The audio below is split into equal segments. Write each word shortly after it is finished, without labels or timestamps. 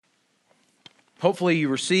Hopefully you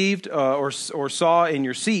received or saw in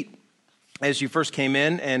your seat as you first came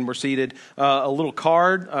in and were seated a little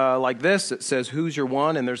card like this that says, "Who's your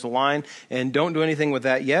one?" And there's a line. And don't do anything with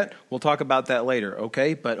that yet. We'll talk about that later,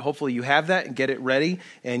 okay? But hopefully you have that and get it ready.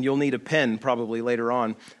 And you'll need a pen probably later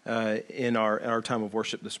on in our time of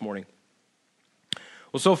worship this morning.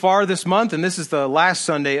 Well, so far this month, and this is the last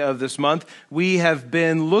Sunday of this month, we have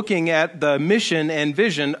been looking at the mission and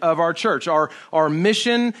vision of our church. Our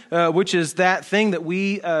mission, which is that thing that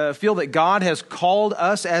we feel that God has called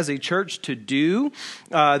us as a church to do,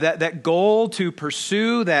 that goal to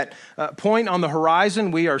pursue, that point on the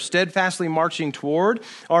horizon we are steadfastly marching toward.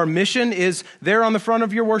 Our mission is there on the front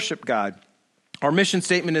of your worship guide. Our mission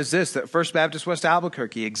statement is this, that First Baptist West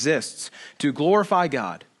Albuquerque exists to glorify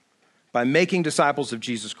God by making disciples of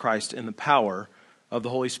Jesus Christ in the power of the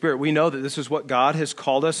Holy Spirit. We know that this is what God has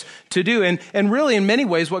called us to do. And really, in many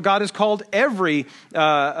ways, what God has called every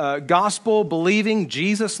gospel-believing,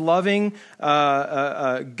 Jesus-loving,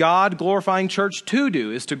 God-glorifying church to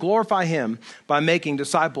do is to glorify Him by making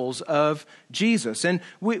disciples of Jesus. And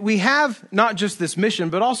we have not just this mission,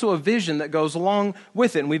 but also a vision that goes along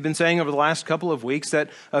with it. And we've been saying over the last couple of weeks that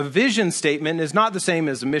a vision statement is not the same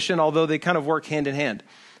as a mission, although they kind of work hand in hand.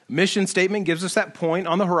 Mission statement gives us that point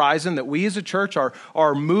on the horizon that we as a church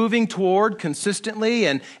are moving toward consistently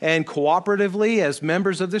and cooperatively as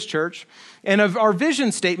members of this church. And our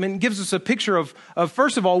vision statement gives us a picture of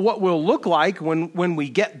first of all, what we'll look like when we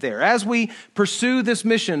get there. As we pursue this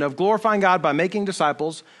mission of glorifying God by making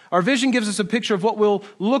disciples, our vision gives us a picture of what we'll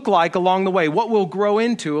look like along the way, what we'll grow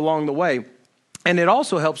into along the way. And it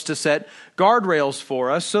also helps to set guardrails for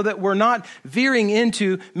us so that we're not veering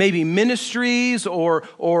into maybe ministries or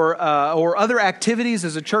other activities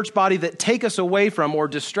as a church body that take us away from or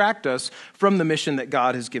distract us from the mission that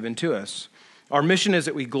God has given to us. Our mission is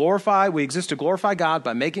that we exist to glorify God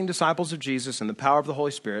by making disciples of Jesus in the power of the Holy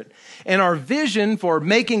Spirit. And our vision for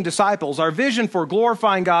making disciples, our vision for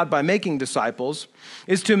glorifying God by making disciples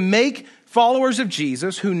is to make followers of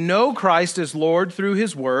Jesus who know Christ as Lord through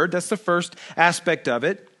His Word. That's the first aspect of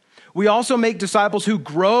it. We also make disciples who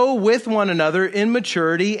grow with one another in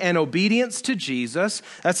maturity and obedience to Jesus.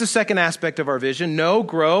 That's the second aspect of our vision. Know,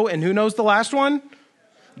 grow, and who knows the last one?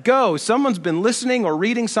 Go. Someone's been listening or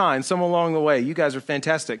reading signs somewhere along the way. You guys are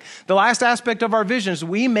fantastic. The last aspect of our vision is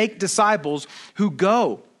we make disciples who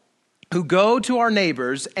go to our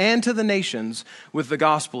neighbors and to the nations with the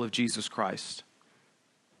gospel of Jesus Christ.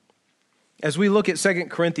 As we look at 2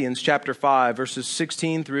 Corinthians chapter 5, verses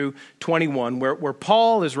 16 through 21, where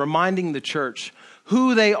Paul is reminding the church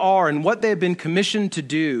who they are and what they have been commissioned to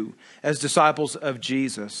do as disciples of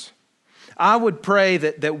Jesus, I would pray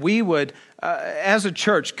that we would, as a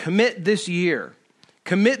church, commit this year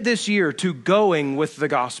to going with the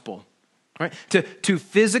gospel, right? To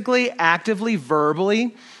physically, actively,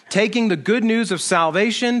 verbally taking the good news of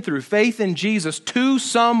salvation through faith in Jesus to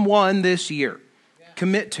someone this year. Yeah.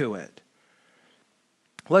 Commit to it.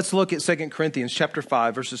 Let's look at 2 Corinthians chapter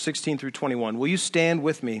 5, verses 16 through 21. Will you stand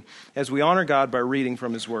with me as we honor God by reading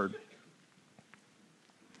from His Word?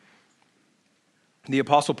 The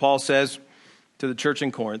Apostle Paul says to the church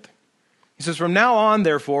in Corinth, he says, "From now on,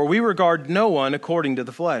 therefore, we regard no one according to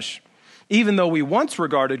the flesh. Even though we once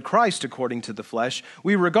regarded Christ according to the flesh,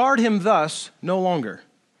 we regard Him thus no longer.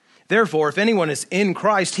 Therefore, if anyone is in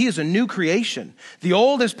Christ, he is a new creation. The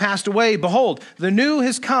old has passed away. Behold, the new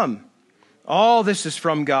has come. All this is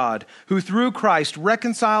from God, who through Christ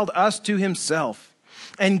reconciled us to Himself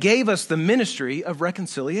and gave us the ministry of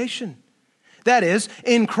reconciliation. That is,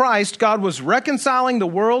 in Christ, God was reconciling the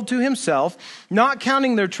world to Himself, not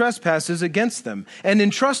counting their trespasses against them, and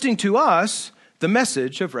entrusting to us the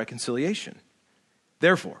message of reconciliation.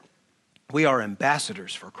 Therefore, we are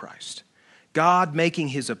ambassadors for Christ, God making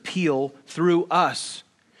His appeal through us.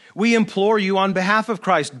 We implore you on behalf of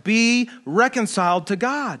Christ, be reconciled to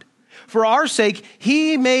God. For our sake,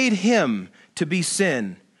 He made Him to be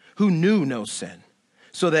sin who knew no sin,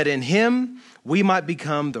 so that in Him we might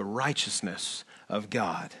become the righteousness of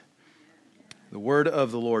God." The word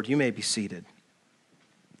of the Lord. You may be seated.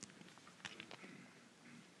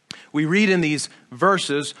 We read in these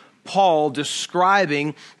verses Paul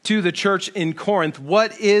describing to the church in Corinth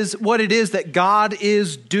what it is that God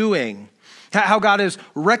is doing. How God is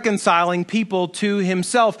reconciling people to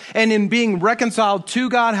Himself. And in being reconciled to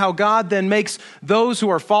God, how God then makes those who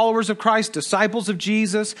are followers of Christ, disciples of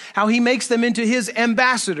Jesus, how He makes them into His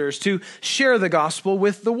ambassadors to share the gospel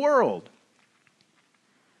with the world.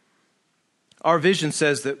 Our vision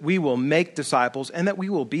says that we will make disciples and that we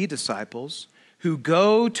will be disciples who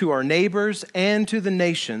go to our neighbors and to the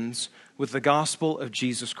nations with the gospel of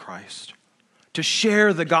Jesus Christ. to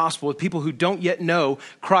share the gospel with people who don't yet know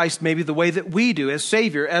Christ maybe the way that we do, as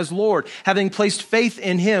Savior, as Lord, having placed faith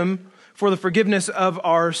in him for the forgiveness of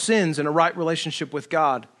our sins and a right relationship with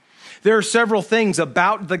God. There are several things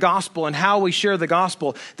about the gospel and how we share the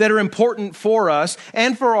gospel that are important for us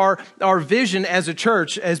and for our vision as a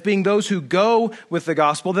church, as being those who go with the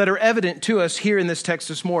gospel, that are evident to us here in this text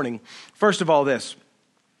this morning. First of all, this.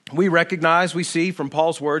 We recognize, we see from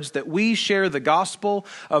Paul's words, that we share the gospel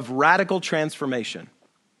of radical transformation.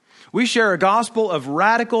 We share a gospel of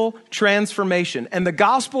radical transformation, and the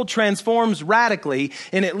gospel transforms radically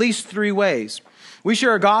in at least three ways. We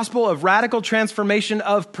share a gospel of radical transformation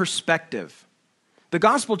of perspective. The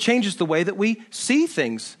gospel changes the way that we see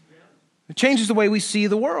things. It changes the way we see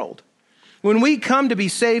the world. When we come to be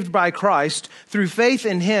saved by Christ through faith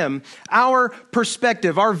in him, our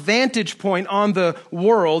perspective, our vantage point on the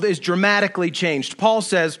world is dramatically changed. Paul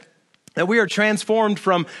says that we are transformed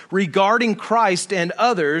from regarding Christ and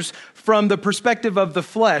others from the perspective of the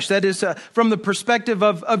flesh. That is, from the perspective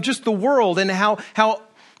of just the world and how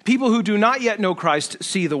people who do not yet know Christ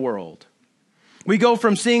see the world. We go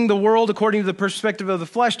from seeing the world according to the perspective of the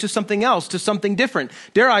flesh to something else, to something different.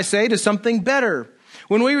 Dare I say, to something better.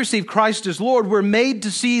 When we receive Christ as Lord, we're made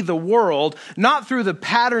to see the world, not through the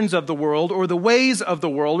patterns of the world or the ways of the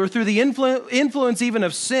world or through the influence even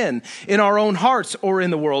of sin in our own hearts or in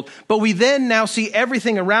the world. But we then now see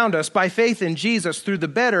everything around us by faith in Jesus through the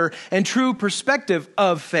better and true perspective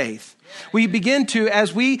of faith. We begin to,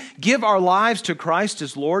 as we give our lives to Christ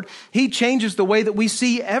as Lord, he changes the way that we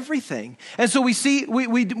see everything. And so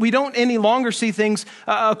we don't any longer see things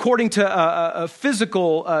according to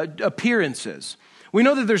physical appearances. We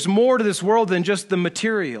know that there's more to this world than just the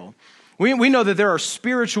material. We know that there are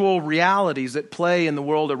spiritual realities that play in the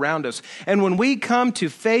world around us. And when we come to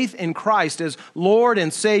faith in Christ as Lord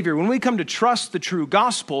and Savior, when we come to trust the true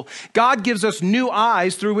gospel, God gives us new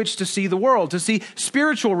eyes through which to see the world, to see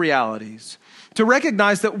spiritual realities, to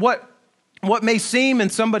recognize that what may seem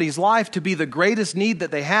in somebody's life to be the greatest need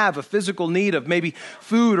that they have, a physical need of maybe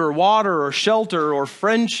food or water or shelter or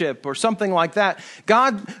friendship or something like that,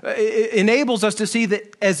 God enables us to see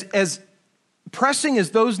that as pressing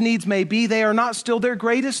as those needs may be, they are not still their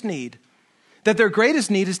greatest need. That their greatest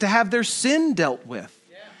need is to have their sin dealt with,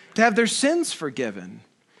 to have their sins forgiven.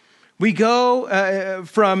 We go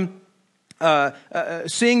from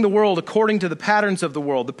seeing the world according to the patterns of the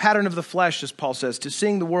world, the pattern of the flesh, as Paul says, to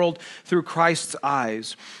seeing the world through Christ's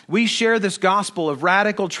eyes. We share this gospel of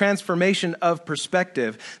radical transformation of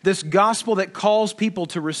perspective, this gospel that calls people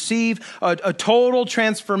to receive a total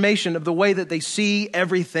transformation of the way that they see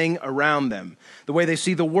everything around them, the way they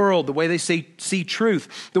see the world, the way they see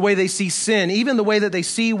truth, the way they see sin, even the way that they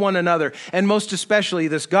see one another. And most especially,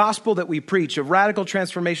 this gospel that we preach of radical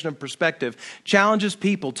transformation of perspective challenges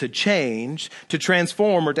people to change, to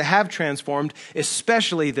transform, or to have transformed,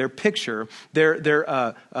 especially their picture,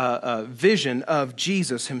 their vision of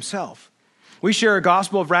Jesus himself. We share a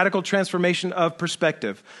gospel of radical transformation of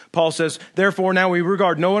perspective. Paul says, therefore now we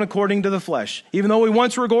regard no one according to the flesh. Even though we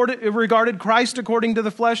once regarded Christ according to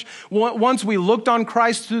the flesh, once we looked on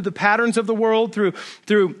Christ through the patterns of the world, through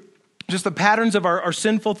just the patterns of our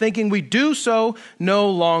sinful thinking, we do so no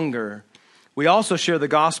longer. We also share the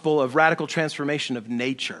gospel of radical transformation of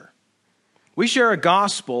nature. We share a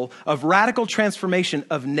gospel of radical transformation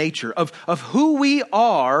of nature, of who we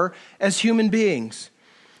are as human beings.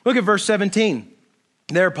 Look at verse 17.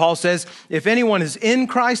 There Paul says, if anyone is in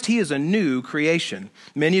Christ, he is a new creation.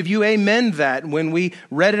 Many of you amen that when we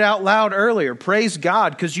read it out loud earlier. Praise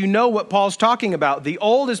God, because you know what Paul's talking about. The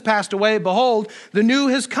old has passed away. Behold, the new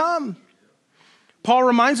has come. Paul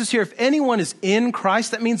reminds us here, if anyone is in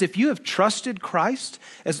Christ, that means if you have trusted Christ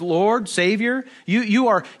as Lord, Savior, you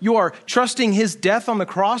are trusting his death on the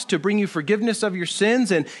cross to bring you forgiveness of your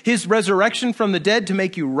sins and his resurrection from the dead to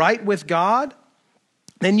make you right with God,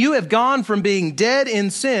 then you have gone from being dead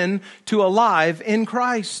in sin to alive in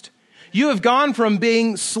Christ. You have gone from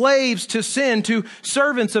being slaves to sin to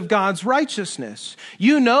servants of God's righteousness.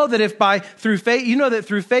 You know that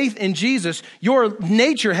through faith in Jesus, your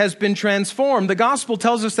nature has been transformed. The gospel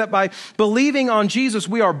tells us that by believing on Jesus,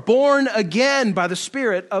 we are born again by the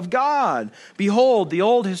Spirit of God. Behold, the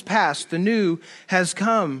old has passed, the new has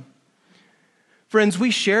come. Friends,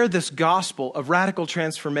 we share this gospel of radical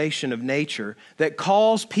transformation of nature that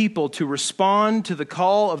calls people to respond to the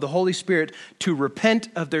call of the Holy Spirit to repent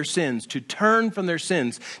of their sins, to turn from their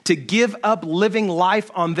sins, to give up living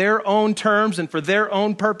life on their own terms and for their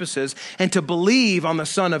own purposes, and to believe on the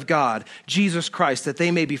Son of God, Jesus Christ, that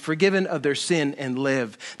they may be forgiven of their sin and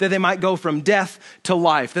live, that they might go from death to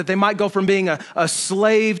life, that they might go from being a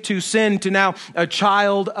slave to sin to now a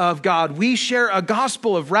child of God. We share a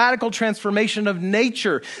gospel of radical transformation of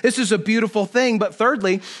nature. This is a beautiful thing. But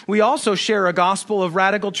thirdly, we also share a gospel of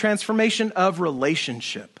radical transformation of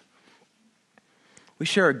relationship. We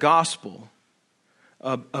share a gospel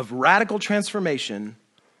of radical transformation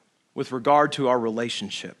with regard to our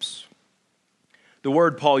relationships. The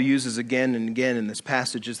word Paul uses again and again in this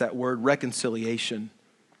passage is that word reconciliation.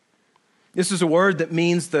 This is a word that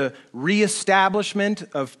means the reestablishment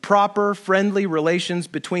of proper, friendly relations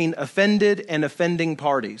between offended and offending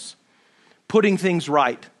parties. Putting things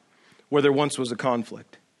right where there once was a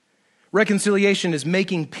conflict. Reconciliation is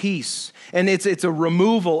making peace, and it's a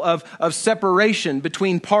removal of separation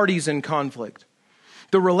between parties in conflict.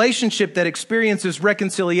 The relationship that experiences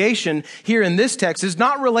reconciliation here in this text is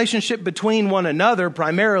not relationship between one another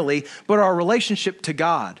primarily, but our relationship to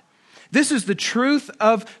God. This is the truth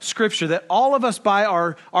of Scripture, that all of us by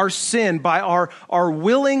our sin, by our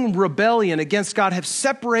willing rebellion against God, have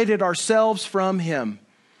separated ourselves from Him.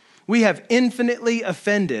 We have infinitely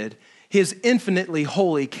offended His infinitely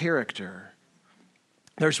holy character.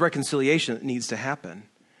 There's reconciliation that needs to happen.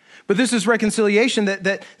 But this is reconciliation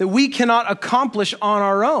that we cannot accomplish on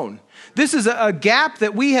our own. This is a gap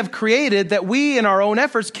that we have created that we in our own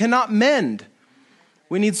efforts cannot mend.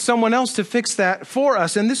 We need someone else to fix that for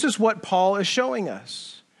us. And this is what Paul is showing us.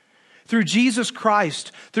 Through Jesus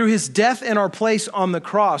Christ, through His death in our place on the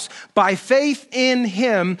cross, by faith in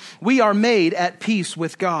Him, we are made at peace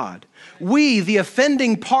with God. We, the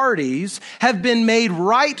offending parties, have been made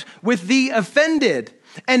right with the offended,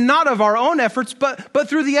 and not of our own efforts, but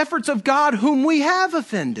through the efforts of God whom we have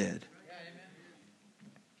offended.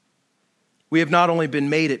 We have not only been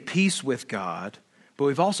made at peace with God, but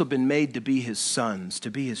we've also been made to be His sons,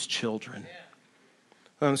 to be His children.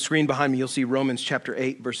 On the screen behind me, you'll see Romans chapter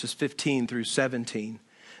 8, verses 15 through 17.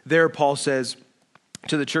 There, Paul says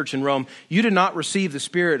to the church in Rome, "You did not receive the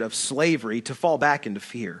spirit of slavery to fall back into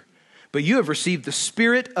fear, but you have received the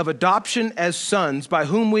spirit of adoption as sons, by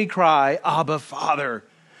whom we cry, Abba, Father."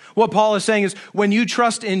 What Paul is saying is, when you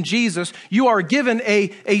trust in Jesus, you are given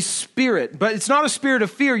a spirit, but it's not a spirit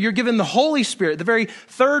of fear. You're given the Holy Spirit, the very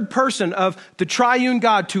third person of the triune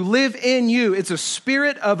God, to live in you. It's a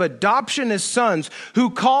spirit of adoption as sons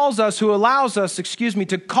who allows us,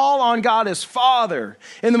 to call on God as Father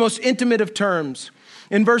in the most intimate of terms.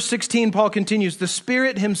 In verse 16, Paul continues, "The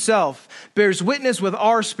Spirit Himself bears witness with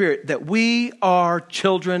our spirit that we are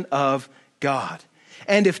children of God.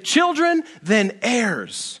 And if children, then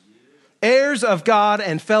heirs. Heirs of God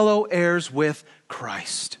and fellow heirs with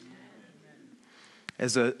Christ."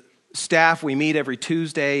 As a staff, we meet every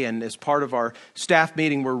Tuesday, and as part of our staff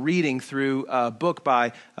meeting, we're reading through a book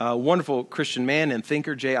by a wonderful Christian man and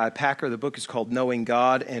thinker, J.I. Packer. The book is called Knowing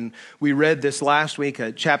God, and we read this last week,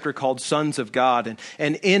 a chapter called Sons of God.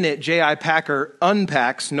 And in it, J.I. Packer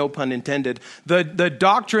unpacks, no pun intended, the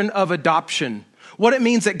doctrine of adoption. What it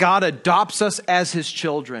means that God adopts us as His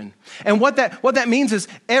children. And what that means is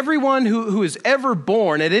everyone who is ever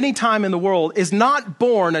born at any time in the world is not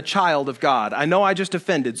born a child of God. I know I just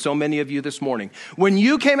offended so many of you this morning. When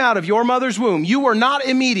you came out of your mother's womb, you were not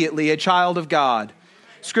immediately a child of God.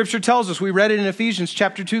 Scripture tells us, we read it in Ephesians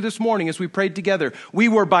chapter 2 this morning as we prayed together. We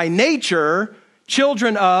were by nature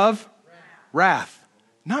children of wrath,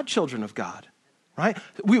 not children of God. Right?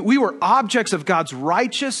 We were objects of God's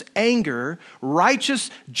righteous anger,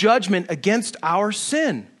 righteous judgment against our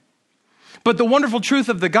sin. But the wonderful truth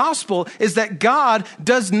of the gospel is that God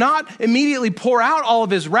does not immediately pour out all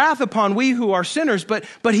of His wrath upon we who are sinners, but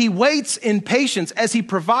He waits in patience as He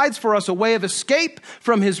provides for us a way of escape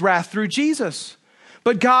from His wrath through Jesus.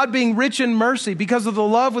 But God, being rich in mercy, because of the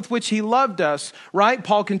love with which He loved us, right?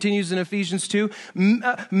 Paul continues in Ephesians 2,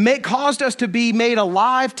 caused us to be made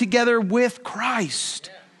alive together with Christ.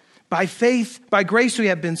 By faith, by grace we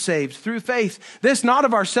have been saved through faith. This not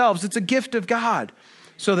of ourselves, it's a gift of God,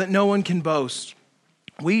 so that no one can boast.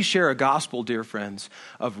 We share a gospel, dear friends,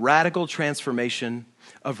 of radical transformation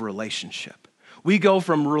of relationship. We go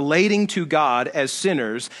from relating to God as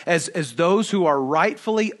sinners, as those who are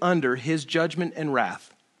rightfully under His judgment and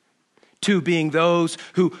wrath, to being those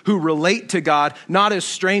who relate to God not as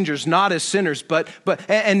strangers, not as sinners,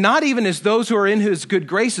 and not even as those who are in His good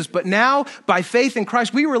graces, but now by faith in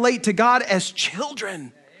Christ, we relate to God as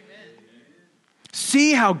children.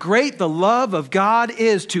 See how great the love of God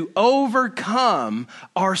is to overcome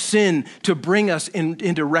our sin, to bring us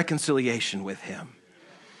into reconciliation with him.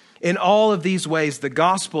 In all of these ways, the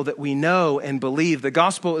gospel that we know and believe, the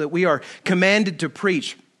gospel that we are commanded to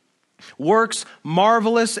preach, works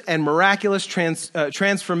marvelous and miraculous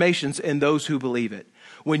transformations in those who believe it.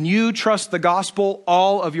 When you trust the gospel,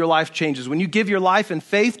 all of your life changes. When you give your life in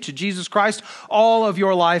faith to Jesus Christ, all of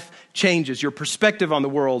your life changes. Your perspective on the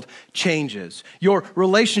world changes. Your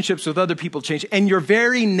relationships with other people change. And your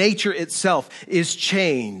very nature itself is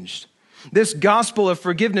changed. This gospel of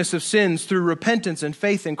forgiveness of sins through repentance and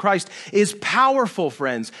faith in Christ is powerful,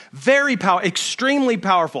 friends. Very powerful, extremely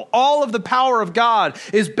powerful. All of the power of God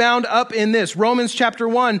is bound up in this. Romans chapter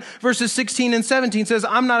 1, verses 16 and 17 says,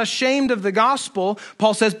 I'm not ashamed of the gospel,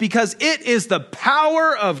 Paul says, because it is the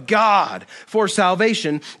power of God for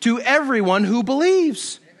salvation to everyone who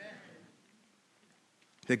believes. Amen.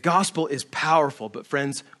 The gospel is powerful, but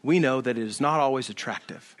friends, we know that it is not always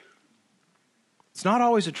attractive. It's not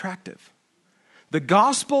always attractive. The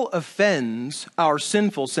gospel offends our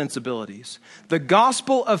sinful sensibilities. The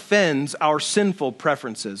gospel offends our sinful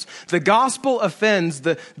preferences. The gospel offends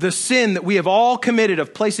the sin that we have all committed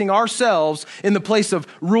of placing ourselves in the place of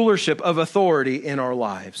rulership, of authority in our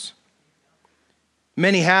lives.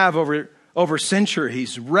 Many have over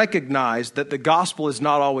centuries recognized that the gospel is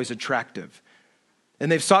not always attractive.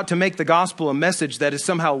 And they've sought to make the gospel a message that is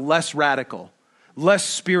somehow less radical, less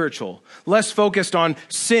spiritual, less focused on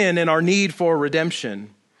sin and our need for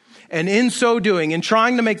redemption. And in so doing, in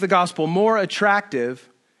trying to make the gospel more attractive,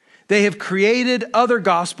 they have created other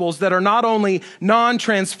gospels that are not only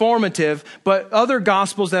non-transformative, but other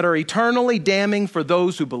gospels that are eternally damning for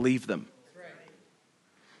those who believe them.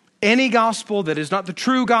 Any gospel that is not the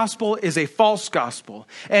true gospel is a false gospel.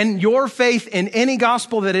 And your faith in any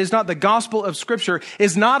gospel that is not the gospel of Scripture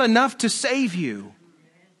is not enough to save you.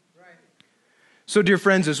 So, dear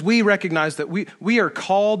friends, as we recognize that we are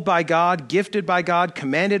called by God, gifted by God,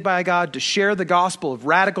 commanded by God to share the gospel of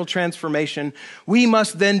radical transformation, we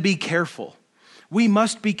must then be careful. We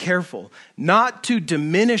must be careful not to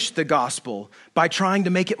diminish the gospel by trying to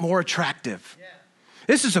make it more attractive. Yeah.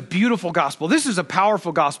 This is a beautiful gospel. This is a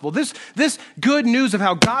powerful gospel. This good news of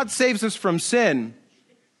how God saves us from sin.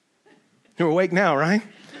 You're awake now, right?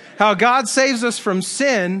 How God saves us from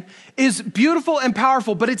sin is beautiful and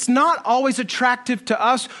powerful, but it's not always attractive to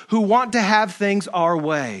us who want to have things our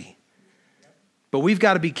way. But we've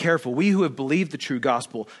got to be careful, we who have believed the true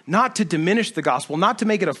gospel, not to diminish the gospel, not to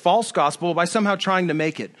make it a false gospel by somehow trying to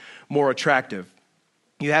make it more attractive.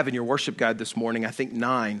 You have in your worship guide this morning, I think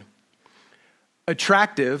 9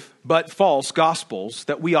 attractive but false gospels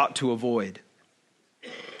that we ought to avoid.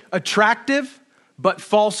 Attractive but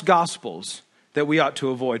false gospels that we ought to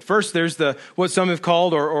avoid. First, there's what some have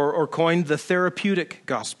called or coined the therapeutic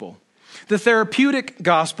gospel. The therapeutic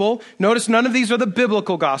gospel, notice none of these are the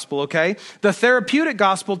biblical gospel, okay? The therapeutic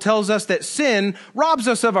gospel tells us that sin robs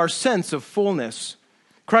us of our sense of fullness.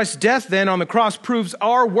 Christ's death then on the cross proves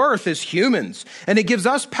our worth as humans, and it gives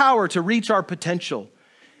us power to reach our potential.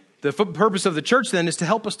 The purpose of the church then is to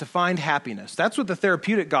help us to find happiness. That's what the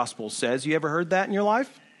therapeutic gospel says. You ever heard that in your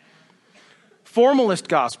life? Formalist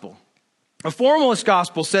gospel. A formalist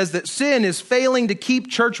gospel says that sin is failing to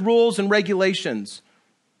keep church rules and regulations.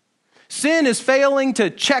 Sin is failing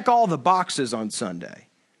to check all the boxes on Sunday.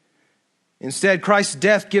 Instead, Christ's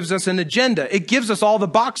death gives us an agenda. It gives us all the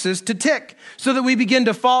boxes to tick so that we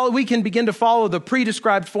can begin to follow the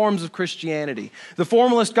pre-described forms of Christianity. The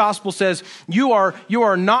formalist gospel says you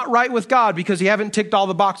are not right with God because you haven't ticked all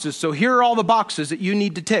the boxes. So here are all the boxes that you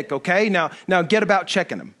need to tick, okay? Now get about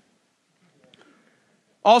checking them.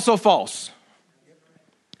 Also false.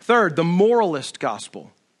 Third, the moralist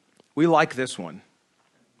gospel. We like this one.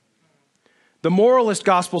 The moralist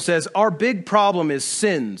gospel says our big problem is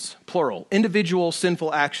sins, plural, individual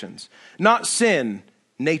sinful actions, not sin,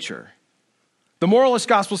 nature. The moralist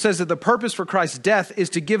gospel says that the purpose for Christ's death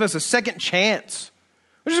is to give us a second chance.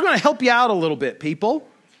 We're just going to help you out a little bit, people,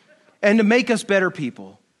 and to make us better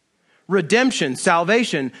people. Redemption,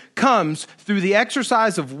 salvation comes through the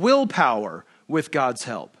exercise of willpower with God's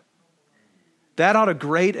help. That ought to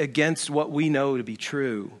grate against what we know to be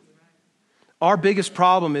true. Our biggest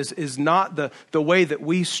problem is not the way that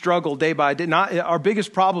we struggle day by day. Our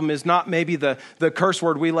biggest problem is not maybe the curse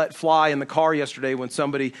word we let fly in the car yesterday when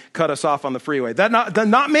somebody cut us off on the freeway.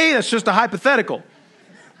 Not me, that's just a hypothetical.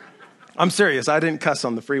 I'm serious, I didn't cuss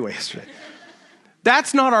on the freeway yesterday.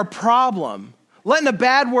 That's not our problem. Letting a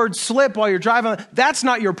bad word slip while you're driving, that's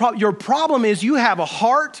not your problem. Your problem is you have a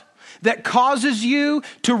heart that causes you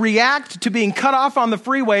to react to being cut off on the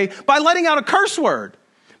freeway by letting out a curse word,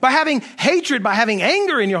 by having hatred, by having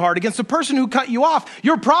anger in your heart against the person who cut you off.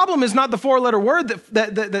 Your problem is not the 4-letter word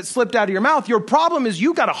that slipped out of your mouth. Your problem is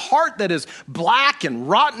you got a heart that is black and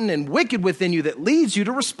rotten and wicked within you that leads you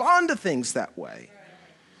to respond to things that way.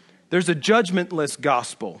 There's a judgmentless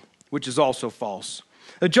gospel, which is also false.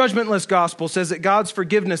 A judgmentless gospel says that God's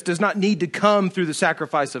forgiveness does not need to come through the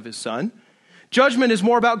sacrifice of his son. Judgment is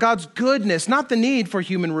more about God's goodness, not the need for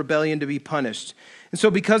human rebellion to be punished. And so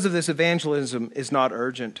because of this, evangelism is not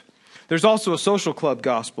urgent. There's also a social club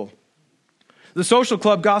gospel. The social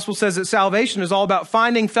club gospel says that salvation is all about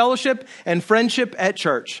finding fellowship and friendship at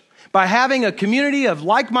church, by having a community of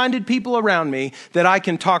like-minded people around me that I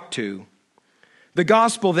can talk to. The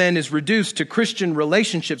gospel then is reduced to Christian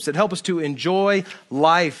relationships that help us to enjoy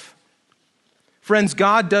life. Friends,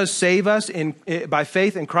 God does save us by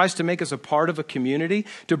faith in Christ to make us a part of a community,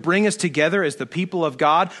 to bring us together as the people of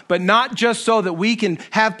God, but not just so that we can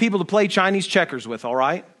have people to play Chinese checkers with, all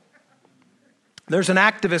right? There's an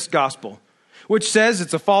activist gospel, which says,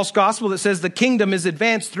 it's a false gospel that says the kingdom is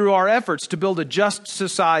advanced through our efforts to build a just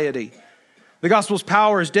society. The gospel's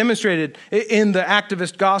power is demonstrated in the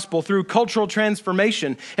activist gospel through cultural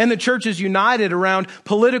transformation, and the church is united around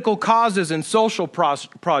political causes and social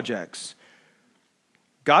projects.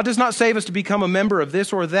 God does not save us to become a member of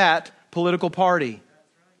this or that political party.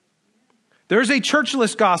 There's a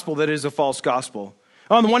churchless gospel that is a false gospel.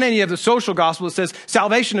 On the one hand, you have the social gospel that says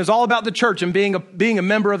salvation is all about the church and being a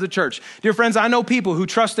member of the church. Dear friends, I know people who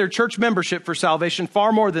trust their church membership for salvation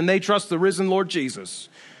far more than they trust the risen Lord Jesus.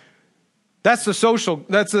 That's the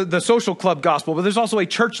social club gospel, but there's also a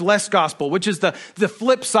churchless gospel, which is the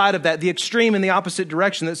flip side of that, the extreme in the opposite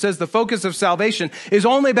direction, that says the focus of salvation is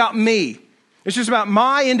only about me. It's just about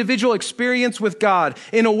my individual experience with God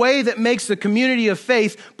in a way that makes the community of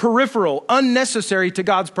faith peripheral, unnecessary to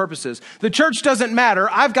God's purposes. The church doesn't matter.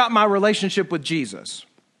 I've got my relationship with Jesus.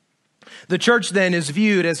 The church then is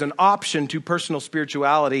viewed as an option to personal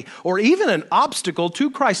spirituality, or even an obstacle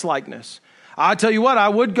to Christ-likeness. I tell you what, I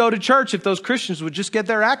would go to church if those Christians would just get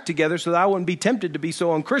their act together so that I wouldn't be tempted to be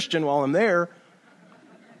so unchristian while I'm there.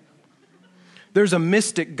 There's a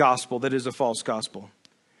mystic gospel that is a false gospel.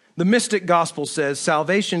 The mystic gospel says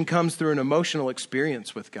salvation comes through an emotional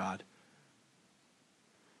experience with God.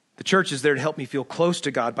 The church is there to help me feel close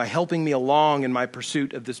to God by helping me along in my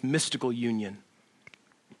pursuit of this mystical union.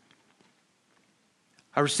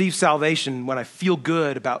 I receive salvation when I feel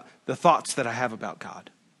good about the thoughts that I have about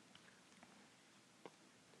God.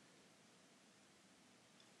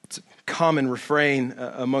 It's a common refrain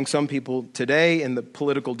among some people today in the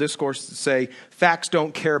political discourse to say, facts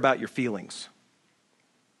don't care about your feelings.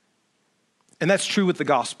 And that's true with the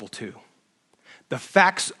gospel too. The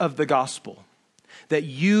facts of the gospel, that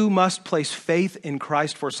you must place faith in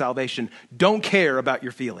Christ for salvation, don't care about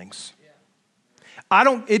your feelings.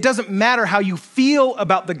 It doesn't matter how you feel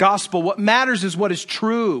about the gospel. What matters is what is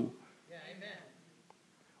true.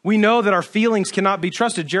 We know that our feelings cannot be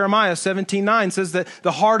trusted. Jeremiah 17:9 says that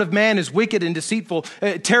the heart of man is wicked and deceitful,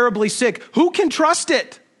 terribly sick. Who can trust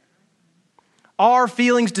it? Our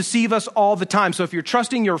feelings deceive us all the time. So if you're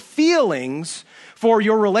trusting your feelings for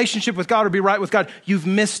your relationship with God or be right with God, you've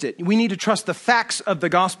missed it. We need to trust the facts of the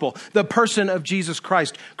gospel, the person of Jesus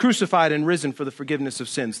Christ, crucified and risen for the forgiveness of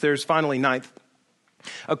sins. There's finally, ninth,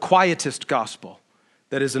 a quietist gospel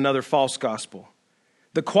that is another false gospel.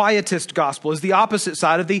 The quietist gospel is the opposite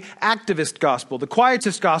side of the activist gospel. The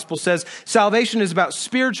quietist gospel says salvation is about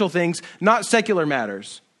spiritual things, not secular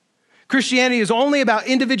matters. Christianity is only about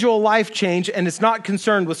individual life change, and it's not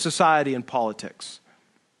concerned with society and politics.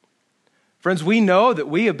 Friends, we know that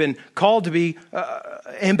we have been called to be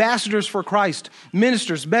ambassadors for Christ,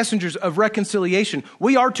 ministers, messengers of reconciliation.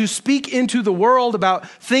 We are to speak into the world about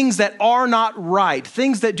things that are not right,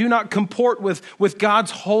 things that do not comport with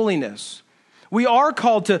God's holiness. We are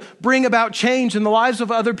called to bring about change in the lives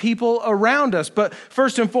of other people around us, but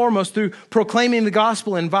first and foremost through proclaiming the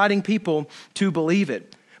gospel and inviting people to believe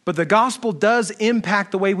it. But the gospel does impact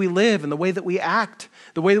the way we live and the way that we act,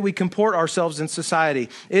 the way that we comport ourselves in society.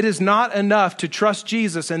 It is not enough to trust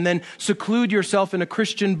Jesus and then seclude yourself in a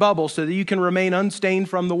Christian bubble so that you can remain unstained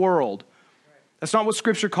from the world. That's not what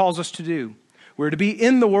Scripture calls us to do. We're to be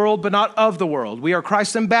in the world, but not of the world. We are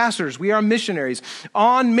Christ's ambassadors. We are missionaries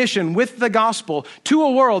on mission with the gospel to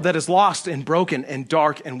a world that is lost and broken and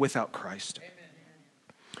dark and without Christ.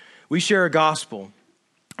 Amen. We share a gospel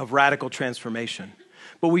of radical transformation.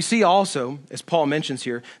 But we see also, as Paul mentions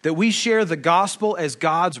here, that we share the gospel as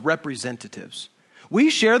God's representatives.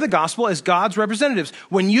 We share the gospel as God's representatives.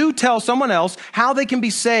 When you tell someone else how they can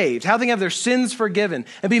be saved, how they can have their sins forgiven,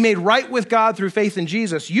 and be made right with God through faith in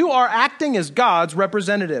Jesus, you are acting as God's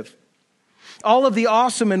representative. all of the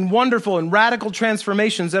awesome and wonderful and radical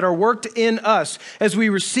transformations that are worked in us as we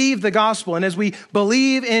receive the gospel and as we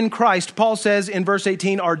believe in Christ, Paul says in verse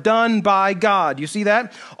 18, are done by God. You see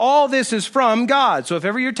that? All this is from God. So if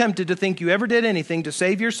ever you're tempted to think you ever did anything to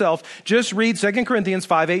save yourself, just read 2 Corinthians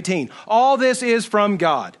 5:18. All this is from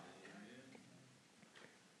God.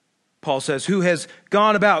 Paul says,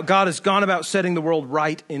 God has gone about setting the world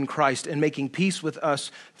right in Christ and making peace with us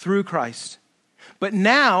through Christ. But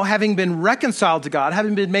now, having been reconciled to God,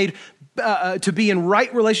 having been made to be in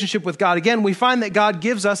right relationship with God again, we find that God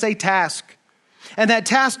gives us a task. And that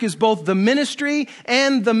task is both the ministry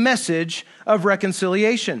and the message of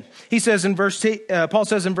reconciliation. Paul says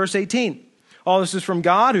in verse 18, all this is from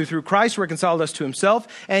God, who through Christ reconciled us to himself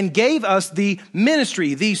and gave us the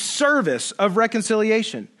ministry, the service of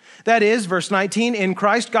reconciliation. That is, verse 19, in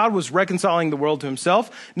Christ, God was reconciling the world to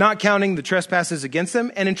himself, not counting the trespasses against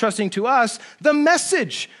them, and entrusting to us the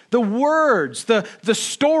message, the words, the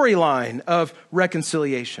storyline of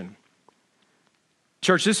reconciliation.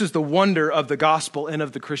 Church, this is the wonder of the gospel and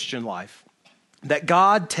of the Christian life, that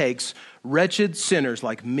God takes wretched sinners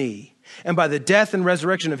like me, and by the death and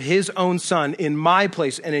resurrection of his own son in my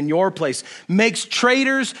place and in your place, makes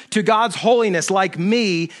traitors to God's holiness like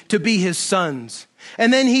me to be his sons.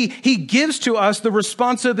 And then he gives to us the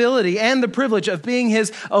responsibility and the privilege of being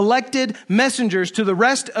his elected messengers to the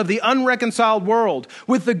rest of the unreconciled world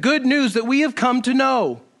with the good news that we have come to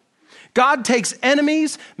know. God takes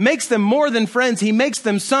enemies, makes them more than friends. He makes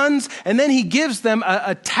them sons, and then he gives them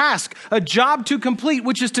a task, a job to complete,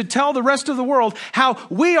 which is to tell the rest of the world how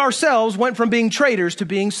we ourselves went from being traitors to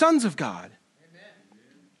being sons of God.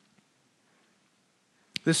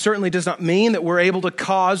 This certainly does not mean that we're able to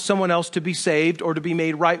cause someone else to be saved or to be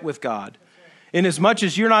made right with God. Inasmuch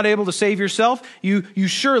as you're not able to save yourself, you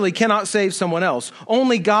surely cannot save someone else.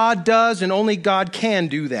 Only God does, and only God can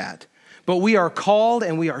do that. But we are called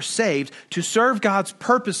and we are saved to serve God's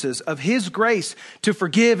purposes of his grace to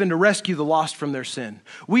forgive and to rescue the lost from their sin.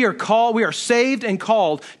 We are saved and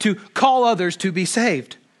called to call others to be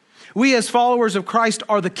saved. We as followers of Christ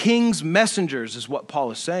are the King's messengers, is what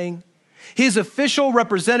Paul is saying. His official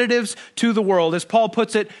representatives to the world, as Paul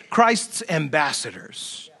puts it, Christ's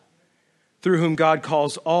ambassadors, through whom God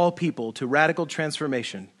calls all people to radical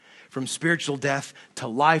transformation from spiritual death to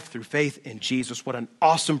life through faith in Jesus. What an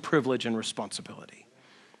awesome privilege and responsibility.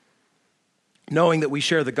 Knowing that we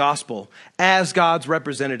share the gospel as God's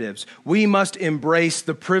representatives, we must embrace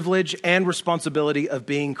the privilege and responsibility of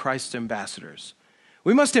being Christ's ambassadors.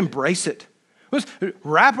 We must embrace it. Let's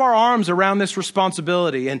wrap our arms around this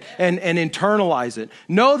responsibility and internalize it.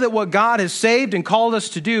 Know that what God has saved and called us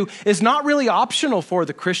to do is not really optional for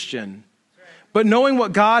the Christian, but knowing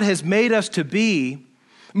what God has made us to be,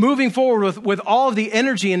 moving forward with all of the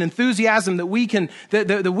energy and enthusiasm that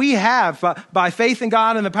we have by faith in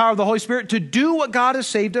God and the power of the Holy Spirit to do what God has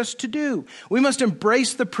saved us to do. We must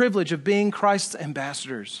embrace the privilege of being Christ's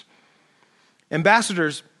ambassadors.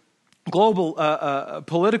 Ambassadors, global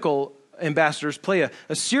political ambassadors, play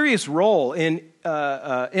a serious role in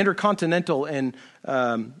intercontinental and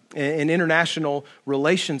international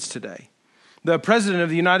relations today. The President of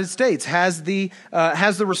the United States has the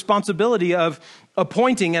responsibility of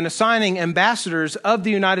appointing and assigning ambassadors of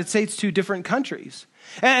the United States to different countries.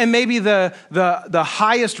 And maybe the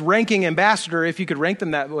highest ranking ambassador, if you could rank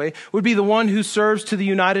them that way, would be the one who serves to the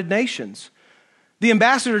United Nations. The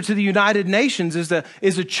ambassador to the United Nations is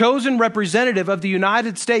a chosen representative of the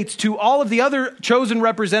United States to all of the other chosen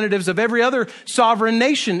representatives of every other sovereign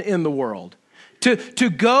nation in the world. To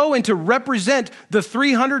go and to represent the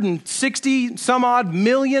 360 some odd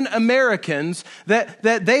million Americans that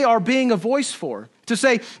they are being a voice for. To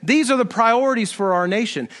say, these are the priorities for our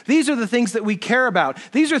nation. These are the things that we care about.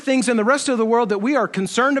 These are things in the rest of the world that we are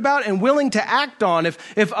concerned about and willing to act on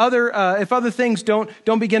if other things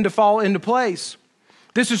don't begin to fall into place.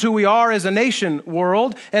 This is who we are as a nation,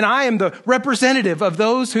 world, and I am the representative of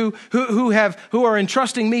those who are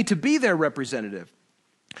entrusting me to be their representative.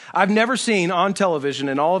 I've never seen on television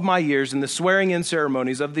in all of my years in the swearing-in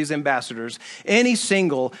ceremonies of these ambassadors any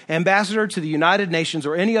single ambassador to the United Nations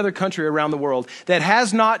or any other country around the world that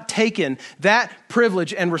has not taken that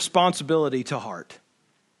privilege and responsibility to heart.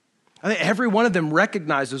 I think every one of them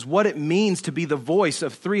recognizes what it means to be the voice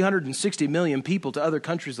of 360 million people to other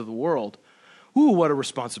countries of the world. Ooh, what a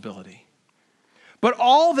responsibility. But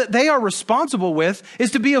all that they are responsible with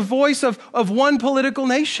is to be a voice of one political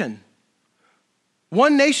nation.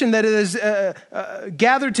 One nation that is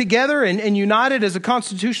gathered together and united as a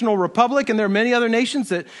constitutional republic, and there are many other nations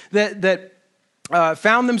that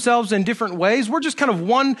found themselves in different ways. We're just kind of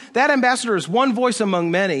one, that ambassador is one voice among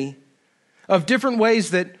many of different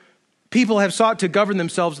ways that People have sought to govern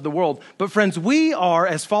themselves in the world. But friends, we are,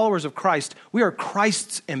 as followers of Christ, we are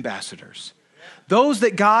Christ's ambassadors. Those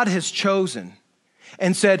that God has chosen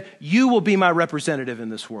and said, you will be my representative in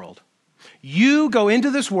this world. You go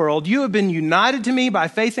into this world, you have been united to me by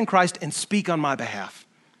faith in Christ, and speak on my behalf.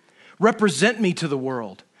 Represent me to the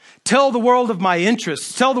world. Tell the world of my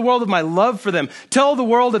interests. Tell the world of my love for them. Tell the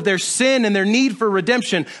world of their sin and their need for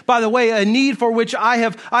redemption. By the way, a need for which I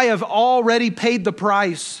have already paid the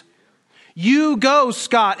price. You go,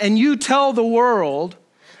 Scott, and you tell the world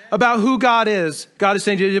about who God is. God is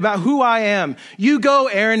saying to you about who I am. You go,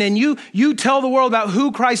 Aaron, and you tell the world about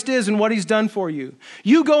who Christ is and what he's done for you.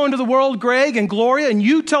 You go into the world, Greg and Gloria, and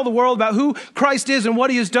you tell the world about who Christ is and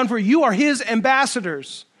what he has done for you. You are his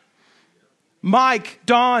ambassadors. Mike,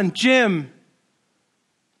 Don, Jim,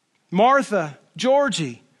 Martha,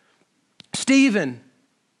 Georgie, Stephen,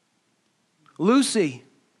 Lucy.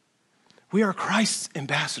 We are Christ's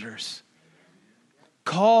ambassadors.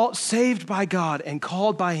 Saved by God and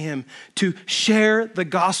called by him to share the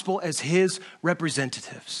gospel as his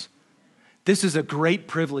representatives. This is a great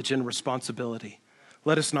privilege and responsibility.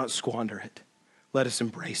 Let us not squander it. Let us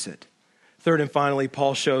embrace it. Third and finally,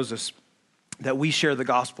 Paul shows us that we share the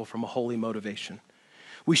gospel from a holy motivation.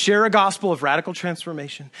 We share a gospel of radical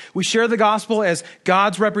transformation. We share the gospel as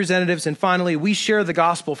God's representatives. And finally, we share the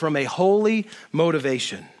gospel from a holy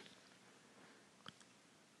motivation.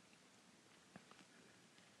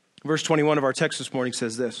 Verse 21 of our text this morning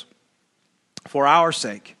says this: for our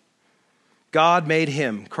sake, God made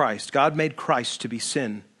Christ to be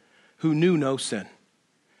sin, who knew no sin,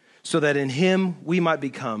 so that in him we might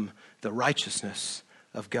become the righteousness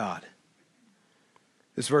of God.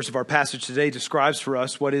 This verse of our passage today describes for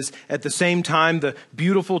us what is at the same time the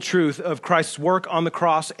beautiful truth of Christ's work on the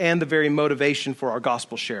cross and the very motivation for our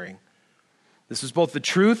gospel sharing. This is both the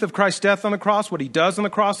truth of Christ's death on the cross, what he does on the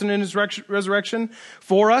cross and in his resurrection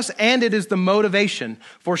for us, and it is the motivation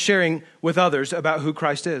for sharing with others about who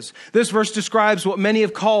Christ is. This verse describes what many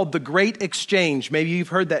have called the great exchange. Maybe you've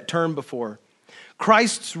heard that term before.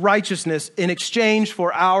 Christ's righteousness in exchange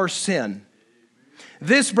for our sin.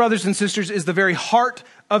 This, brothers and sisters, is the very heart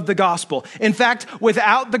of the gospel. In fact,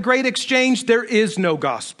 without the great exchange, there is no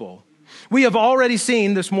gospel. We have already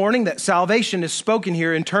seen this morning that salvation is spoken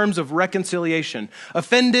here in terms of reconciliation.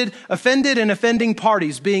 Offended and offending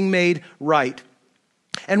parties being made right.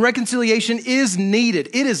 And reconciliation is needed.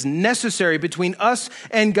 It is necessary between us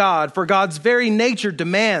and God, for God's very nature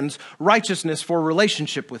demands righteousness for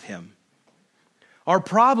relationship with him. Our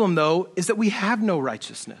problem, though, is that we have no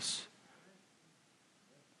righteousness.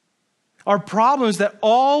 Our problem is that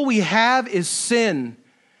all we have is sin.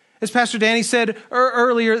 As Pastor Danny said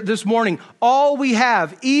earlier this morning, all we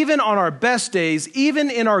have, even on our best days,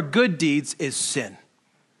 even in our good deeds, is sin.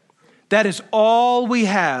 That is all we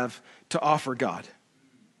have to offer God.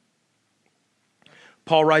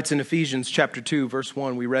 Paul writes in Ephesians chapter 2, verse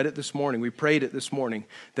 1, we read it this morning, we prayed it this morning,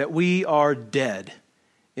 that we are dead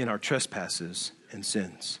in our trespasses and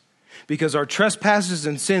sins. Because our trespasses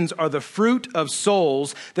and sins are the fruit of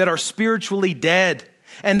souls that are spiritually dead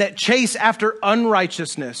and that chase after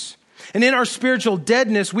unrighteousness. And in our spiritual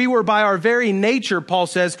deadness, we were by our very nature, Paul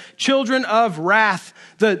says, children of wrath,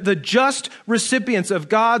 the just recipients of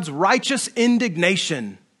God's righteous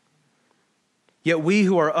indignation. Yet we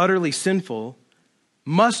who are utterly sinful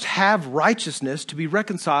must have righteousness to be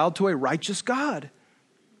reconciled to a righteous God.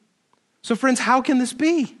 So friends, how can this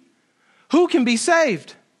be? Who can be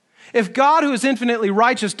saved? If God, who is infinitely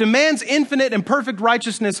righteous, demands infinite and perfect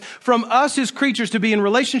righteousness from us, his creatures, to be in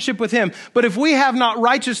relationship with him, but if we have not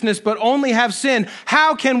righteousness but only have sin,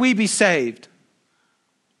 how can we be saved?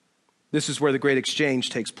 This is where the great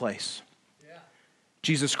exchange takes place. Yeah.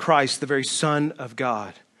 Jesus Christ, the very Son of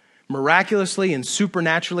God, miraculously and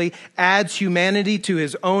supernaturally adds humanity to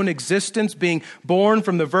his own existence, being born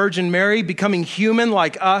from the Virgin Mary, becoming human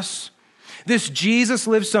like us. This Jesus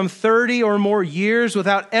lived some 30 or more years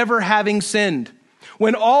without ever having sinned.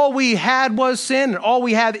 When all we had was sin and all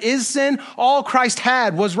we have is sin, all Christ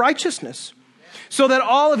had was righteousness. So that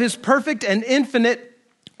all of his perfect and infinite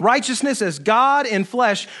righteousness as God in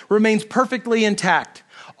flesh remains perfectly intact.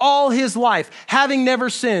 All his life, having never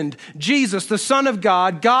sinned, Jesus, the Son of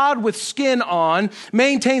God, God with skin on,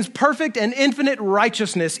 maintains perfect and infinite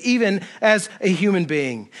righteousness even as a human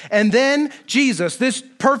being. And then Jesus, this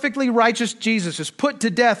perfectly righteous Jesus, is put to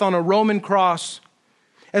death on a Roman cross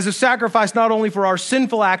as a sacrifice not only for our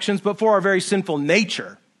sinful actions, but for our very sinful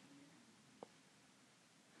nature.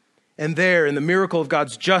 And there, in the miracle of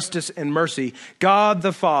God's justice and mercy, God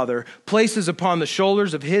the Father places upon the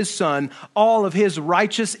shoulders of his Son all of his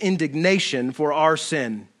righteous indignation for our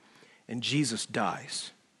sin. And Jesus dies.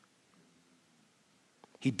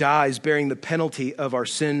 He dies bearing the penalty of our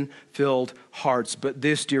sin-filled hearts. But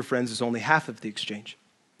this, dear friends, is only half of the exchange.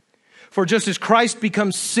 For just as Christ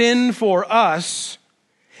becomes sin for us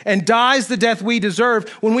and dies the death we deserve,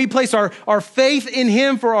 when we place our faith in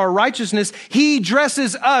him for our righteousness, he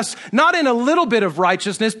dresses us not in a little bit of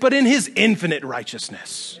righteousness, but in his infinite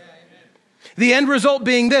righteousness. The end result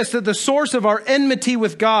being this, that the source of our enmity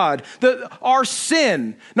with God, our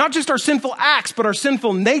sin, not just our sinful acts, but our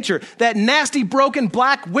sinful nature, that nasty, broken,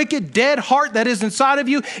 black, wicked, dead heart that is inside of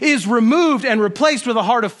you is removed and replaced with a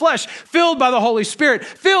heart of flesh, filled by the Holy Spirit,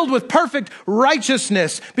 filled with perfect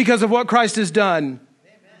righteousness because of what Christ has done.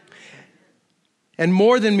 Amen. And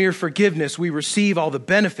more than mere forgiveness, we receive all the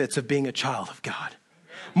benefits of being a child of God.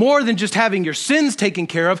 More than just having your sins taken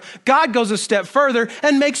care of, God goes a step further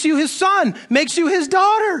and makes you his son, makes you his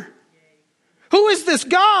daughter. Who is this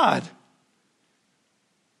God?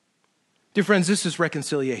 Dear friends, this is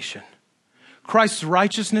reconciliation. Christ's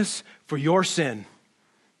righteousness for your sin,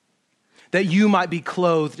 that you might be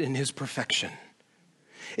clothed in his perfection.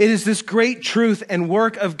 It is this great truth and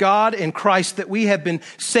work of God in Christ that we have been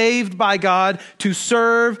saved by God to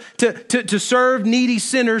serve needy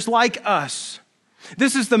sinners like us.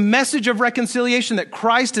 This is the message of reconciliation, that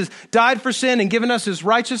Christ has died for sin and given us his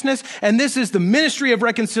righteousness. And this is the ministry of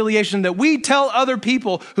reconciliation that we tell other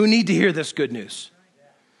people who need to hear this good news.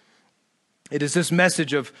 It is this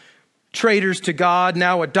message of traitors to God,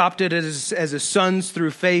 now adopted as his sons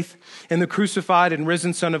through faith in the crucified and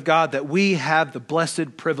risen Son of God, that we have the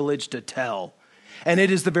blessed privilege to tell. And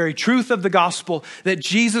it is the very truth of the gospel that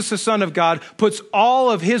Jesus, the Son of God, puts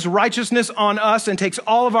all of his righteousness on us and takes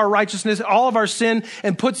all of our righteousness, all of our sin,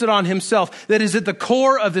 and puts it on himself. That is at the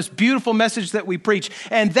core of this beautiful message that we preach.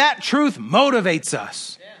 And that truth motivates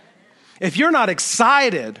us. If you're not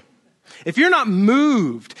excited, if you're not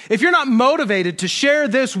moved, if you're not motivated to share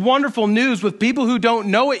this wonderful news with people who don't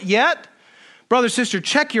know it yet, brother, sister,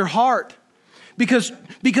 check your heart. Because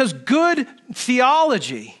good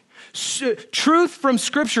theology, truth from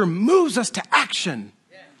Scripture moves us to action.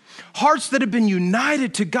 Hearts that have been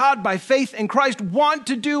united to God by faith in Christ want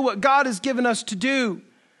to do what God has given us to do.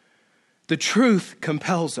 The truth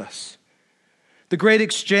compels us. The great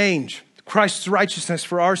exchange, Christ's righteousness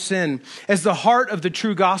for our sin, as the heart of the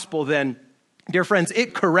true gospel, then, dear friends,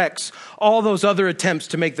 it corrects all those other attempts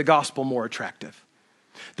to make the gospel more attractive.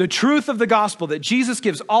 The truth of the gospel, that Jesus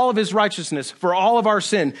gives all of his righteousness for all of our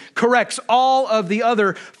sin, corrects all of the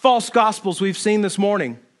other false gospels we've seen this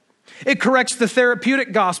morning. It corrects the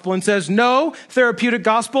therapeutic gospel and says, no, therapeutic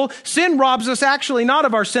gospel, sin robs us actually not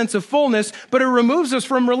of our sense of fullness, but it removes us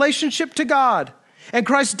from relationship to God. And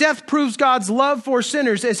Christ's death proves God's love for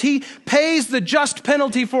sinners as he pays the just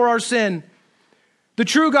penalty for our sin. The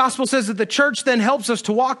true gospel says that the church then helps us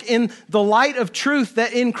to walk in the light of truth,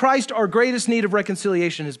 that in Christ our greatest need of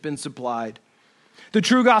reconciliation has been supplied. The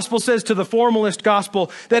true gospel says to the formalist gospel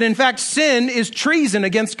that in fact sin is treason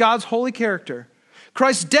against God's holy character.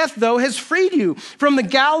 Christ's death, though, has freed you from the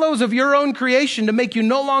gallows of your own creation to make you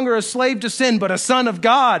no longer a slave to sin, but a son of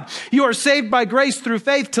God. You are saved by grace through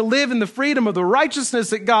faith to live in the freedom of the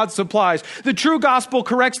righteousness that God supplies. The true gospel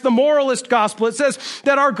corrects the moralist gospel. It says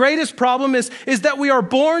that our greatest problem is that we are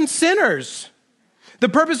born sinners. The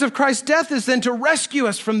purpose of Christ's death is then to rescue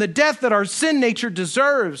us from the death that our sin nature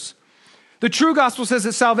deserves. The true gospel says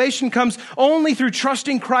that salvation comes only through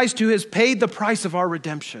trusting Christ, who has paid the price of our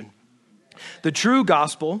redemption. The true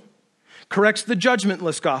gospel corrects the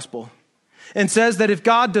judgmentless gospel and says that if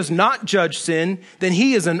God does not judge sin, then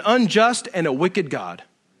he is an unjust and a wicked God.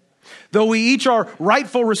 Though we each are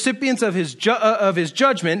rightful recipients of his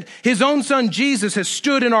judgment, his own son Jesus has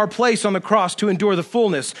stood in our place on the cross to endure the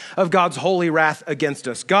fullness of God's holy wrath against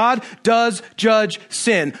us. God does judge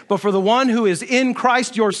sin, but for the one who is in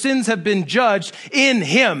Christ, your sins have been judged in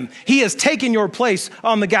him. He has taken your place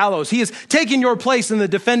on the gallows. He has taken your place in the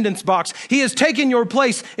defendant's box. He has taken your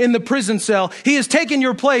place in the prison cell. He has taken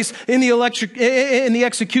your place in the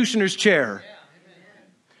executioner's chair.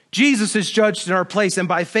 Jesus is judged in our place, and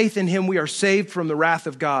by faith in him we are saved from the wrath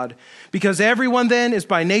of God. Because everyone then is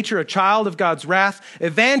by nature a child of God's wrath,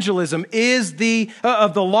 evangelism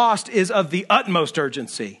of the lost is of the utmost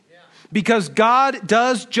urgency. Because God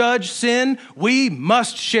does judge sin, we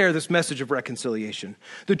must share this message of reconciliation.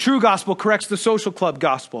 The true gospel corrects the social club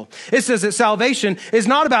gospel. It says that salvation is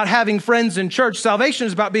not about having friends in church. Salvation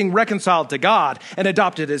is about being reconciled to God and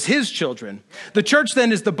adopted as his children. The church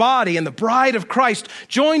then is the body and the bride of Christ,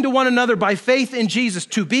 joined to one another by faith in Jesus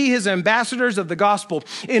to be his ambassadors of the gospel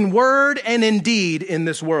in word and in deed in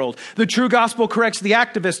this world. The true gospel corrects the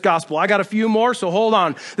activist gospel. I got a few more, so hold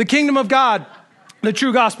on. The kingdom of God the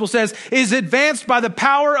true gospel says, is advanced by the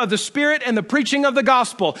power of the Spirit and the preaching of the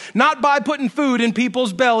gospel, not by putting food in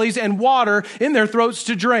people's bellies and water in their throats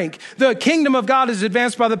to drink. The kingdom of God is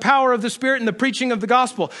advanced by the power of the Spirit and the preaching of the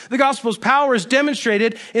gospel. The gospel's power is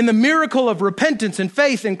demonstrated in the miracle of repentance and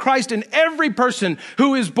faith in Christ in every person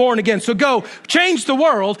who is born again. So go, change the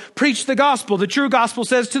world, preach the gospel. The true gospel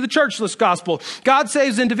says to the churchless gospel, God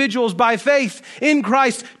saves individuals by faith in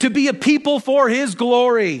Christ to be a people for his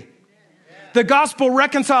glory. The gospel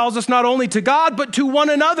reconciles us not only to God, but to one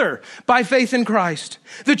another by faith in Christ.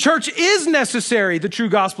 The church is necessary, the true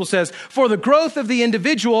gospel says, for the growth of the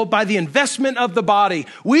individual by the investment of the body.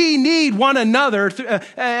 We need one another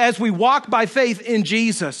as we walk by faith in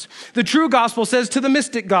Jesus. The true gospel says to the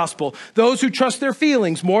mystic gospel, those who trust their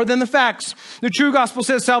feelings more than the facts. The true gospel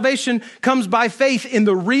says salvation comes by faith in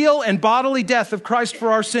the real and bodily death of Christ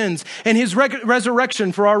for our sins and his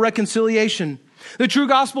resurrection for our reconciliation. The true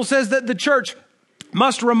gospel says that the church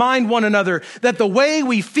must remind one another that the way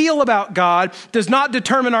we feel about God does not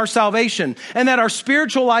determine our salvation, and that our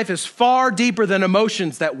spiritual life is far deeper than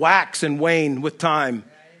emotions that wax and wane with time.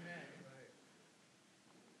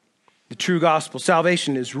 The true gospel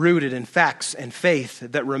salvation is rooted in facts and faith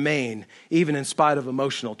that remain, even in spite of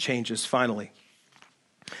emotional changes, finally.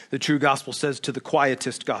 The true gospel says to the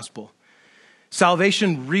quietist gospel,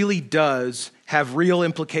 salvation really does have real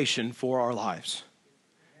implication for our lives.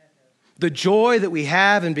 The joy that we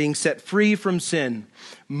have in being set free from sin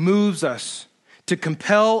moves us to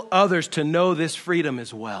compel others to know this freedom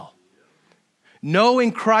as well.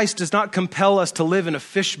 Knowing Christ does not compel us to live in a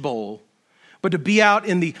fishbowl, but to be out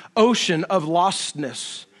in the ocean of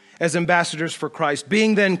lostness as ambassadors for Christ.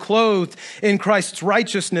 Being then clothed in Christ's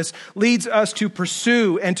righteousness leads us to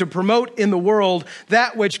pursue and to promote in the world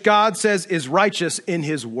that which God says is righteous in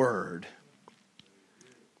his word.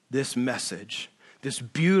 This message, this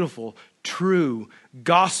beautiful, true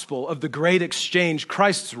gospel of the great exchange,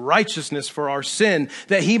 Christ's righteousness for our sin,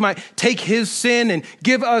 that he might take his sin and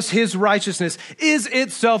give us his righteousness, is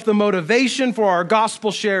itself the motivation for our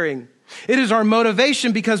gospel sharing. It is our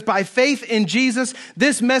motivation because by faith in Jesus,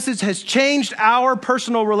 this message has changed our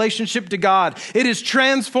personal relationship to God. It has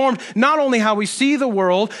transformed not only how we see the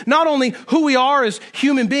world, not only who we are as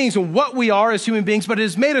human beings and what we are as human beings, but it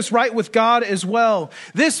has made us right with God as well.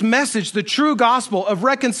 This message, the true gospel of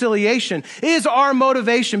reconciliation, is our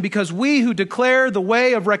motivation because we who declare the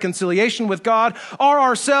way of reconciliation with God are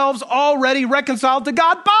ourselves already reconciled to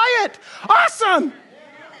God by it. Awesome!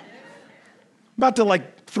 About to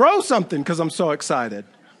throw something because I'm so excited.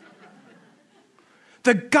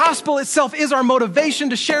 The gospel itself is our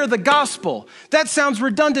motivation to share the gospel. That sounds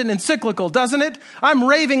redundant and cyclical, doesn't it? I'm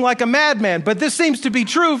raving like a madman, but this seems to be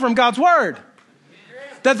true from God's word.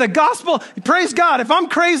 That the gospel, praise God, if I'm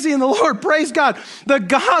crazy in the Lord, praise God. The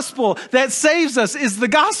gospel that saves us is the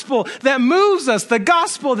gospel that moves us. The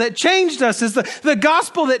gospel that changed us is the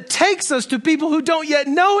gospel that takes us to people who don't yet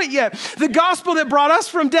know it yet. The gospel that brought us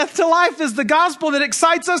from death to life is the gospel that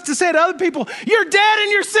excites us to say to other people, you're dead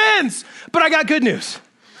in your sins, but I got good news.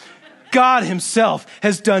 God himself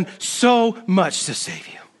has done so much to save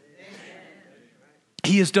you.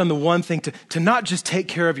 He has done the one thing to not just take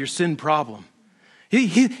care of your sin problem.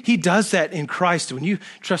 He does that in Christ when you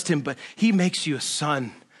trust him, but he makes you a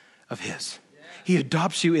son of his. He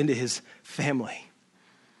adopts you into his family.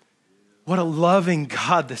 What a loving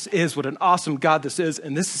God this is. What an awesome God this is.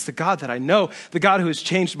 And this is the God that I know, the God who has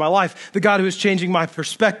changed my life, the God who is changing my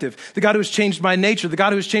perspective, the God who has changed my nature, the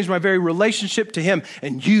God who has changed my very relationship to him.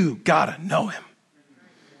 And you gotta know him.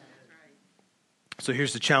 So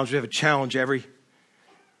here's the challenge. We have a challenge every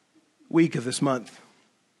week of this month.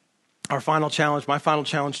 Our final challenge, my final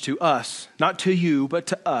challenge to us, not to you, but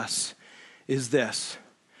to us, is this.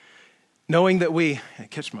 Knowing that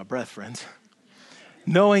catch my breath, friends.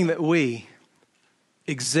 Knowing that we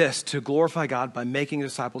exist to glorify God by making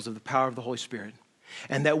disciples of the power of the Holy Spirit,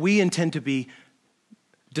 and that we intend to be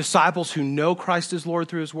disciples who know Christ is Lord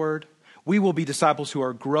through his word. We will be disciples who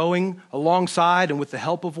are growing alongside and with the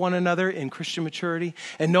help of one another in Christian maturity.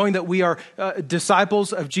 And knowing that we are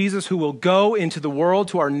disciples of Jesus who will go into the world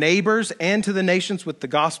to our neighbors and to the nations with the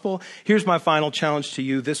gospel. Here's my final challenge to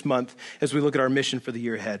you this month as we look at our mission for the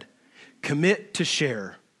year ahead. Commit to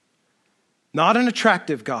share, not an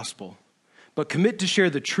attractive gospel, but commit to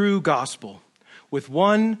share the true gospel with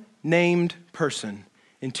one named person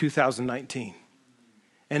in 2019.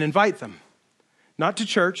 And invite them, not to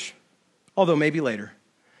church, although maybe later,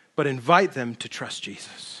 but invite them to trust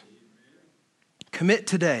Jesus. Commit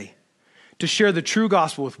today to share the true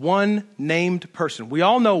gospel with one named person. We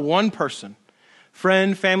all know one person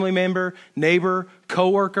Friend, family member, neighbor,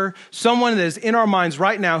 coworker, someone that is in our minds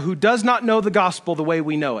right now who does not know the gospel the way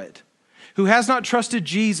we know it, who has not trusted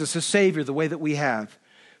Jesus as Savior the way that we have,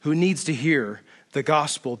 who needs to hear the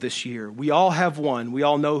gospel this year. We all have one. We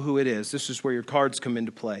all know who it is. This is where your cards come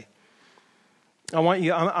into play.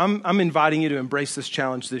 I'm inviting you to embrace this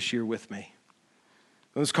challenge this year with me.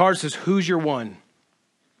 This card says, who's your one?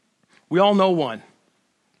 We all know one.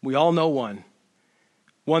 We all know one.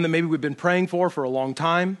 One that maybe we've been praying for a long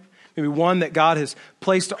time. Maybe one that God has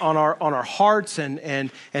placed on our hearts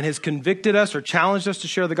and has convicted us or challenged us to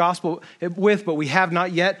share the gospel with, but we have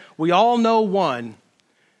not yet. We all know one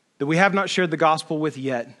that we have not shared the gospel with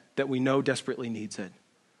yet that we know desperately needs it.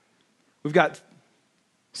 We've got,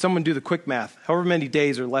 someone do the quick math, however many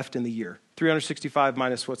days are left in the year. 365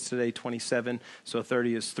 minus what's today, 27. So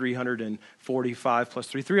 30 is 345 plus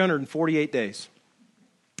 3, 348 days.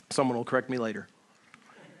 Someone will correct me later.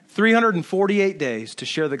 348 days to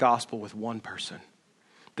share the gospel with one person.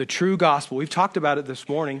 The true gospel. We've talked about it this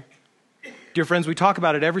morning. Dear friends, we talk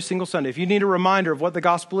about it every single Sunday. If you need a reminder of what the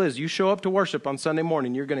gospel is, you show up to worship on Sunday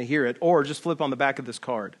morning, you're going to hear it, or just flip on the back of this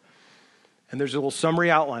card. And there's a little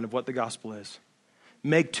summary outline of what the gospel is.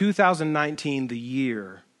 Make 2019 the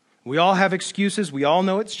year. We all have excuses. We all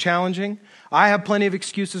know it's challenging. I have plenty of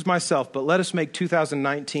excuses myself, but let us make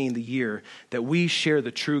 2019 the year that we share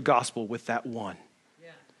the true gospel with that one.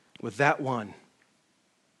 Yeah. With that one.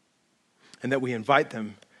 And that we invite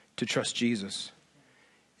them to trust Jesus.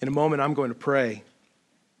 In a moment, I'm going to pray.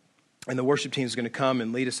 And the worship team is going to come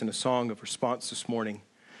and lead us in a song of response this morning.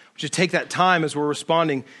 Just take that time as we're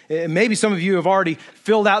responding. Maybe some of you have already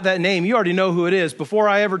filled out that name. You already know who it is. Before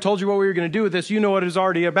I ever told you what we were going to do with this, you know what it is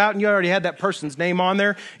already about, and you already had that person's name on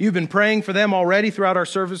there. You've been praying for them already throughout our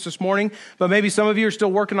service this morning, but maybe some of you are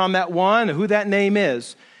still working on that one, who that name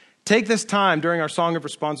is. Take this time during our song of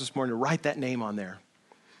response this morning to write that name on there,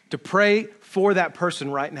 to pray for that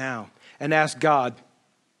person right now, and ask God,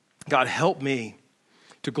 God, help me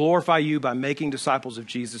to glorify you by making disciples of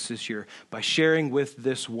Jesus this year, by sharing with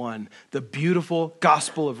this one the beautiful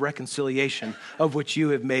gospel of reconciliation of which you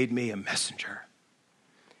have made me a messenger.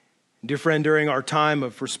 Dear friend, during our time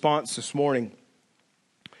of response this morning,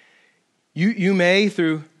 you may,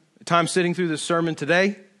 through time sitting through this sermon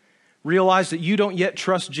today, realize that you don't yet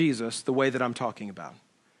trust Jesus the way that I'm talking about.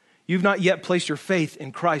 You've not yet placed your faith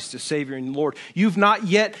in Christ as Savior and Lord. You've not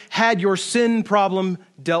yet had your sin problem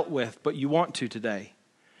dealt with, but you want to today.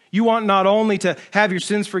 You want not only to have your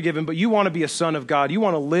sins forgiven, but you want to be a son of God. You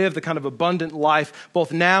want to live the kind of abundant life,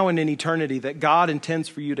 both now and in eternity, that God intends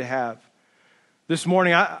for you to have. This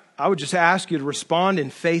morning, I would just ask you to respond in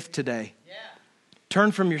faith today. Yeah.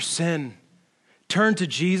 Turn from your sin. Turn to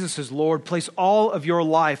Jesus as Lord. Place all of your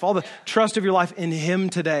life, all the trust of your life in Him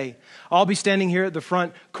today. I'll be standing here at the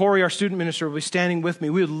front. Corey, our student minister, will be standing with me.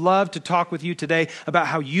 We would love to talk with you today about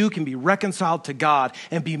how you can be reconciled to God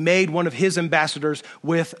and be made one of His ambassadors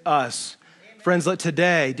with us. Amen. Friends,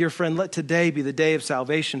 dear friend, let today be the day of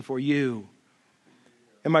salvation for you.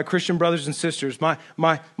 And my Christian brothers and sisters,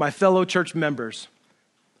 my fellow church members,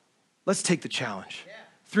 let's take the challenge.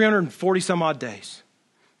 340 some odd days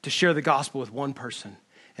to share the gospel with one person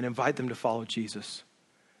and invite them to follow Jesus.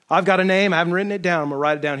 I've got a name. I haven't written it down. I'm going to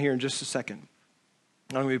write it down here in just a second.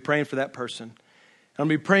 I'm going to be praying for that person. I'm going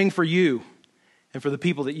to be praying for you and for the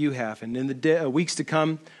people that you have. And in the weeks to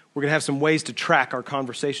come, we're going to have some ways to track our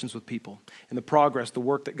conversations with people and the progress, the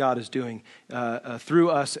work that God is doing through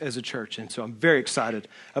us as a church. And so I'm very excited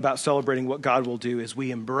about celebrating what God will do as we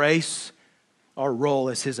embrace our role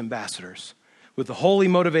as His ambassadors with the holy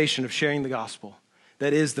motivation of sharing the gospel.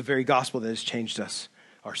 That is the very gospel that has changed us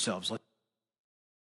ourselves.